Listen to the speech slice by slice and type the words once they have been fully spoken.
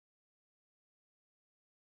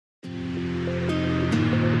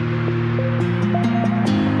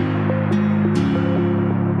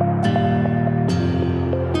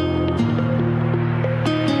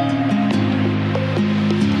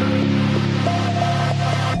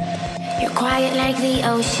quiet like the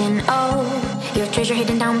ocean. Oh, your treasure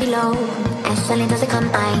hidden down below. As silent as it come,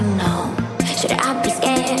 I know. Should I be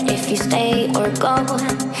scared if you stay or go?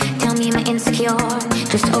 Tell me, am I insecure?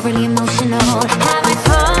 Just overly emotional. Have I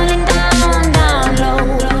fallen down, down low?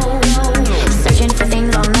 Searching for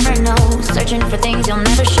things I'll never know. Searching for things you'll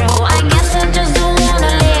never show. I guess I just don't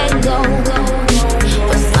wanna let go.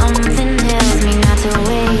 But something tells me not to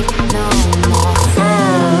wait no more. So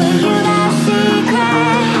you got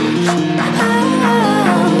secrets. Oh,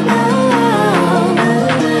 oh, oh.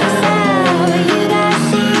 So you got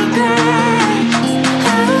secrets.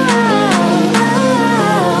 Oh, oh,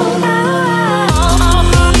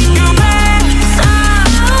 oh. You bet.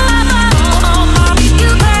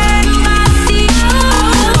 You bet.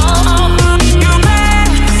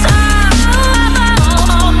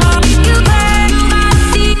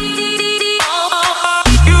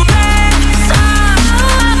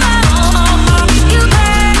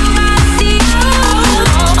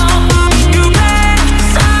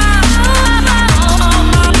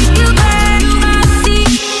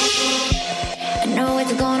 I know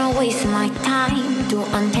it's gonna waste my time to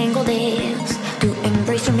untangle this, to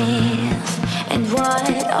embrace your mess. And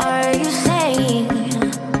what are you saying?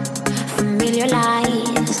 Familiar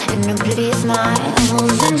lies and oblivious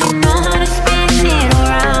smiles, and you know how to spin it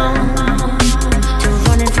around, to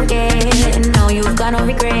run and forget. And now you've got no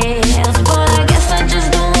regrets, but I guess I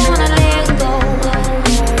just don't wanna let go.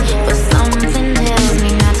 But something tells me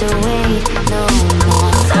not to wait no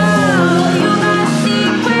more. So you got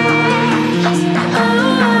secrets. Oh,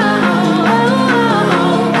 oh,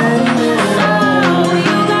 oh. So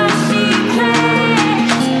you got secrets.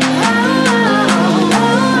 Oh, oh,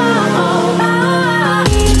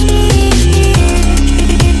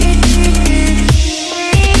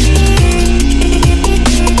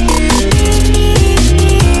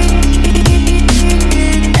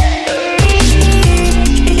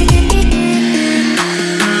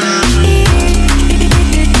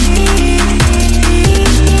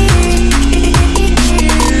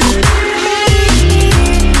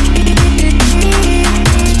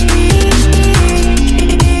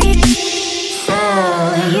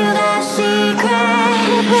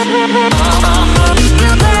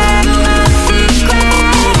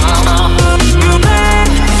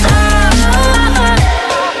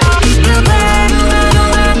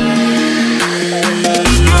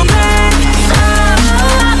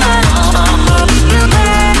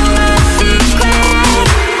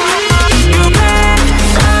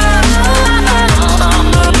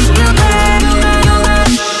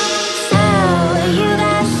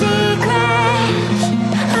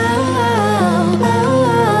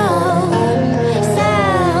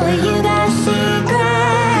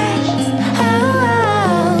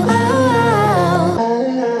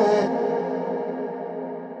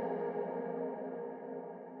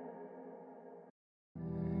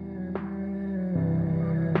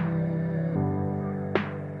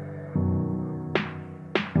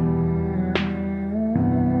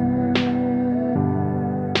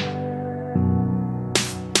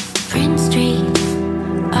 Prince Street,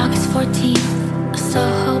 August 14th,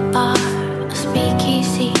 Soho.